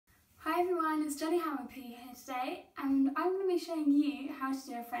everyone, it's Jenny Hammerpy here today, and I'm going to be showing you how to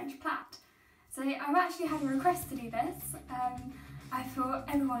do a French plait. So I've actually had a request to do this. I thought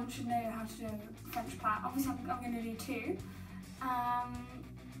everyone should know how to do a French plait. Obviously I'm going to do two,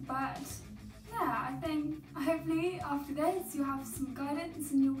 but yeah, I think hopefully after this you'll have some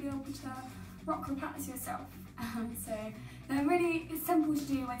guidance and you'll be able to rock the plaits yourself. So they're really simple to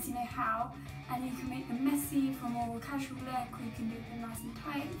do once you know how, and you can make them messy for a more casual look, or you can do them nice and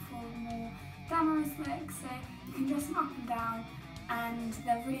tight for a more glamorous look. So you can dress them up and down, and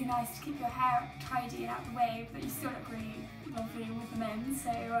they're really nice to keep your hair tidy and out of the way, but you still look really lovely with them in.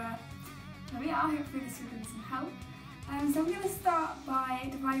 So yeah, hopefully this will give you some help. So I'm going to start by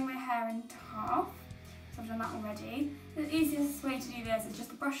dividing my hair into half. So I've done that already. The easiest way to do this is just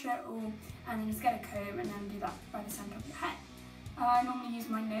to brush it all and then just get a comb and then do that by the centre of your head. I normally use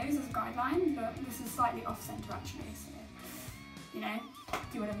my nose as a guideline, but this is slightly off centre actually, so you know,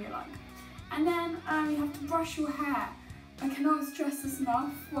 do whatever you like. And then you have to brush your hair. I cannot stress this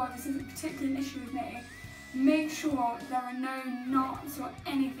enough. Well, this isn't particularly an issue with me. Make sure there are no knots or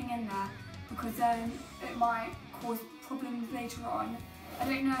anything in there, because then it might cause problems later on. I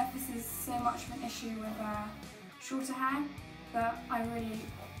don't know if this is so much of an issue with shorter hair, but I really,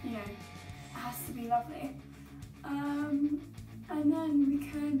 you know, it has to be lovely. And then we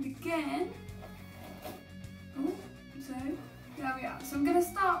can begin. Oh, so there we are. So I'm going to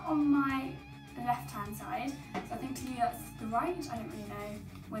start on my left-hand side. So I think to you that's the right. I don't really know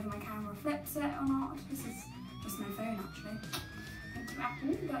whether my camera flips it or not. This is just my phone actually. Thank you,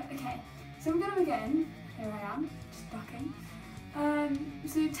 Apple. But okay. So I'm going to begin. Here I am, just ducking.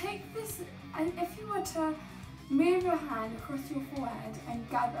 So take this, and if you were to move your hand across your forehead and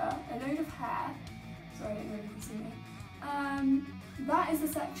gather a load of hair, sorry I don't know if you can see me, that is the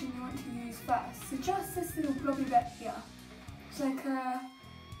section you want to use first. So just this little blobby bit here. It's like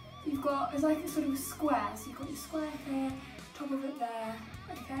it's like a sort of a square, so you've got your square here, top of it there,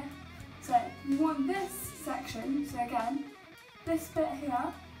 okay? So you want this section, so again, this bit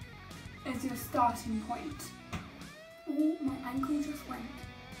here is your starting point. Oh, my ankle just went.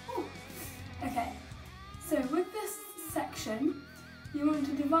 Ooh. Okay, so with this section, you want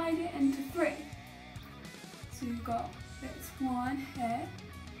to divide it into three. So you've got bits one here,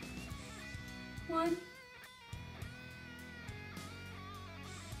 one,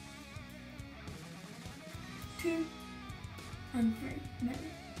 two, and three. No,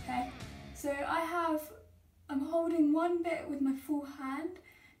 okay. So I'm holding one bit with my full hand,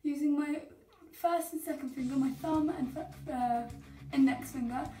 using my first and second finger, my thumb and index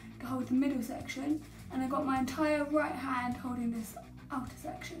finger to hold the middle section, and I've got my entire right hand holding this outer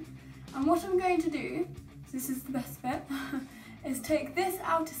section. And what I'm going to do, so this is the best bit, is take this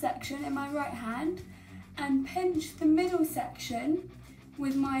outer section in my right hand and pinch the middle section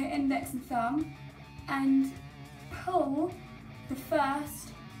with my index and thumb and pull the first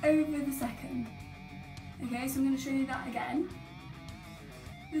over the second. Okay, so I'm going to show you that again.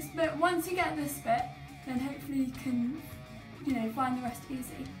 This bit, once you get this bit, then hopefully you can, you know, find the rest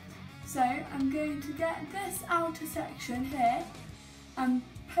easy. So I'm going to get this outer section here and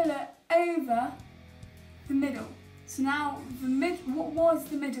pull it over the middle. So now what was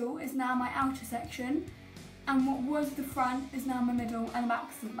the middle is now my outer section, and what was the front is now my middle, and the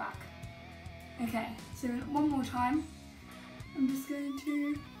back's the back. Okay, so one more time. I'm just going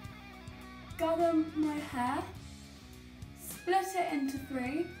to gather my hair, split it into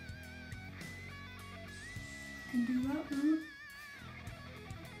three. Can do that.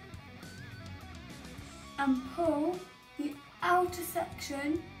 And pull the outer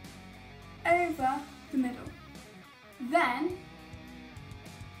section over the middle. Then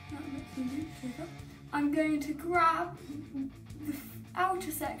I'm going to grab the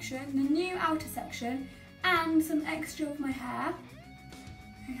outer section, the new outer section, and some extra of my hair.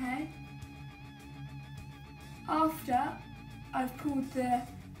 Okay. After I've pulled the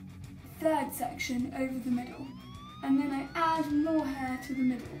third section over the middle, and then I add more hair to the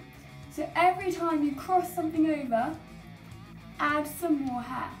middle. So every time you cross something over, add some more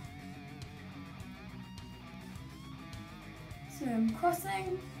hair. So I'm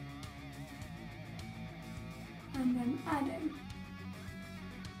crossing, and then adding.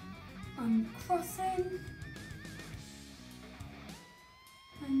 I'm crossing,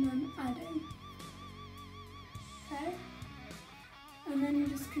 and then adding. Okay? And then you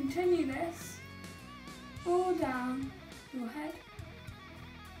just continue this all down your head.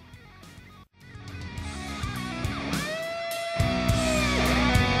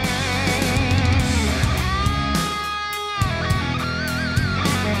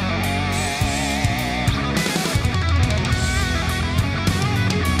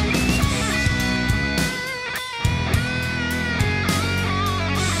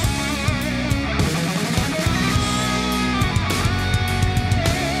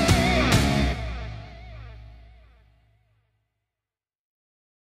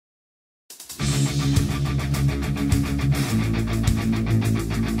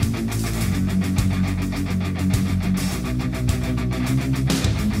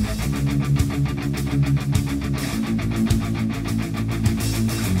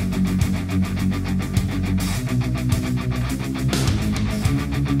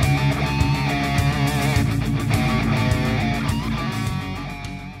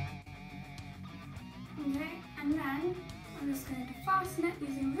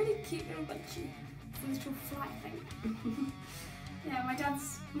 a really cute little bunchy. It's a little fly thing. Yeah, my dad,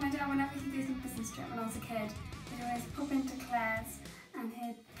 whenever he goes on a business trip when I was a kid, he'd always pop into Claire's and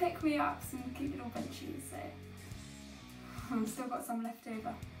he'd pick me up some cute little bunchies, so I've still got some left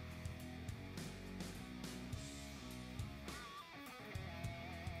over.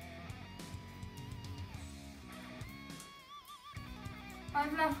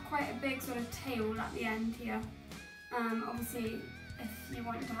 I've left quite a big sort of tail at the end here. Obviously, if you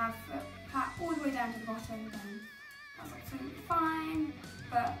want to have a plait all the way down to the bottom, then that's absolutely fine,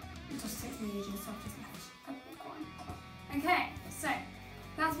 but it just takes me ages, so I've just left a big one. Okay, so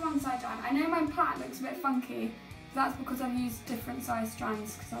that's one side done. I know my plait looks a bit funky. That's because I've used different size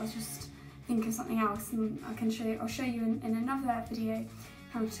strands, because I was just thinking of something else, and I'll show you in another video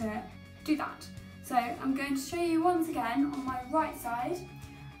how to do that. So I'm going to show you once again on my right side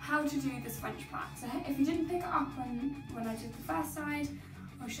how to do this French plait. So if you didn't pick it up when I did the first side,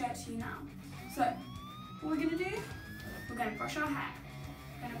 I'll show it to you now. So what we're going to do, we're going to brush our hair.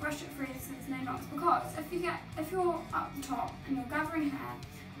 We're going to brush it free so there's no knots, because if you're up the top and you're gathering hair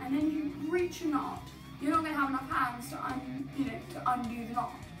and then you reach a knot, you're not going to have enough hands to undo the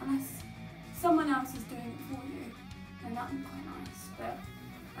knot unless someone else is doing it for you, and that would be quite nice. But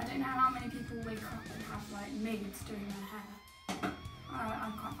I don't know how many people wake up and have like maids doing their hair.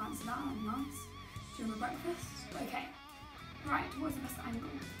 I quite fancy that, that'd be nice. During my breakfast. Okay, right, what's the best angle?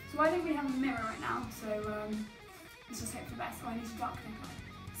 So why don't we have a mirror right now? So let's just hope for the best. Oh, I need to darken it up.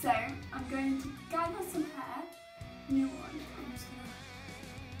 So I'm going to gather some hair. New one. I'm just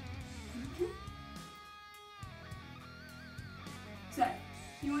gonna. So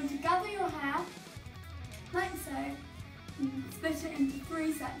you want to gather your hair like so. Split it into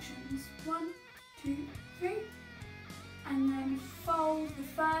 3 sections. 1, 2, 3. And then fold the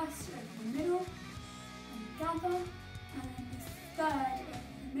first over the middle and gather, and then the third over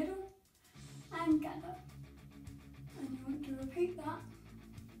the middle and gather. And you want to repeat that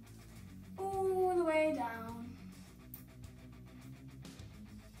all the way down.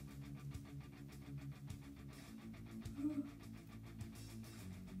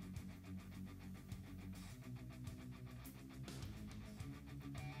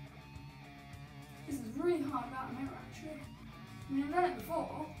 This is really hard without a mirror, actually. I mean, I've done it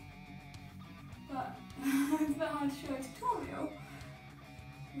before, but it's a bit hard to show a tutorial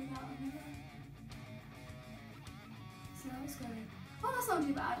without a mirror. So let's go. Oh, that's not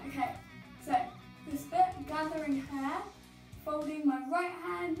too bad. Okay, so this bit, gathering hair, folding my right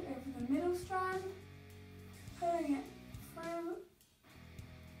hand over the middle strand, pulling it through,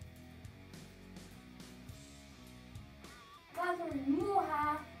 gathering more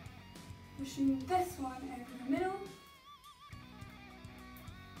hair, pushing this one over the middle,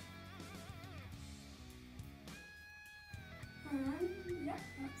 and yeah,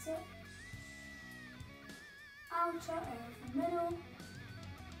 that's it. Outer over the middle,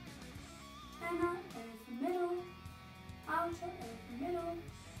 inner over the middle, outer over the middle,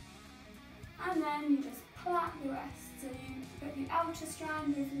 and then you just plait the rest. So you put the outer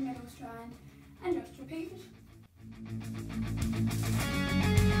strand over the middle strand and just repeat.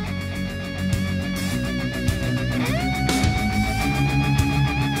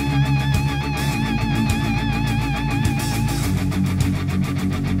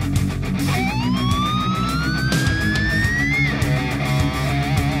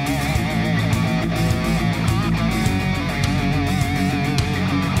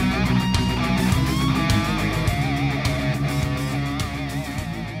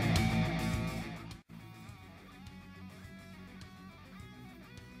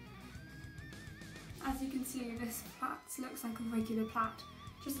 As you can see, this plait looks like a regular plait.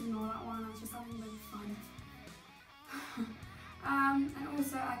 Just ignore that one, I was just having a bit of fun. And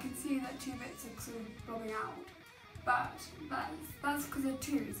also I can see that 2 bits are sort of bobbing out, but that's because of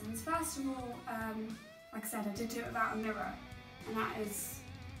 2 reasons. First of all, like I said, I did do it without a mirror, and that is,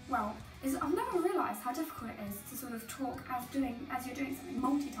 well, I've never realised how difficult it is to sort of talk as you're doing something,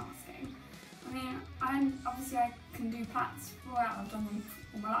 multitasking. I mean, obviously I can do plaits well, I've done them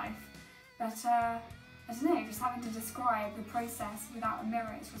all my life, but I don't know, just having to describe the process without a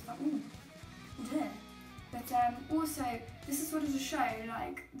mirror, it's just like, ooh, oh dear. But also, this is sort of to show,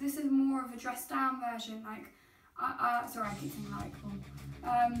 like, this is more of a dressed down version, like, sorry, I keep saying like,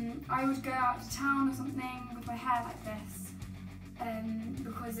 I would go out to town or something with my hair like this,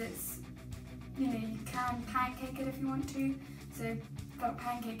 because it's, you know, you can pancake it if you want to. So,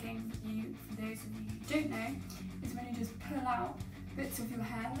 pancaking, for those of you who don't know, is when you just pull out bits of your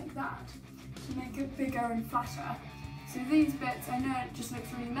hair like that to make it bigger and flatter. So these bits, I know it just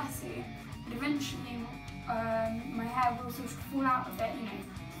looks really messy, but eventually my hair will sort of fall out of it, you know,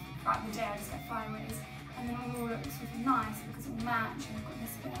 really nice because it will match, and I've got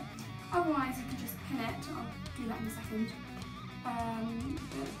this bit. Otherwise you can just pin it, I'll do that in a second, and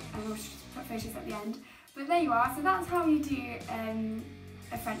I'll just put photos at the end. But there you are, so that's how you do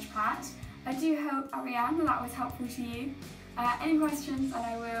a French plait. I do hope, Ariane, that was helpful to you. Any questions, and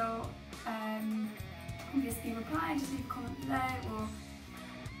I will obviously reply, just leave a comment below, or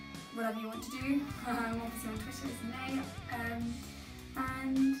whatever you want to do. Obviously on Twitter is May.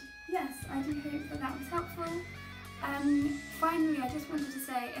 And yes, I do hope that that was helpful. Finally, I just wanted to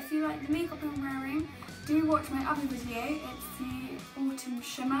say, if you like the makeup I'm wearing, do watch my other video. It's the Autumn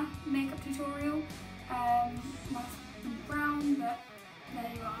Shimmer makeup tutorial.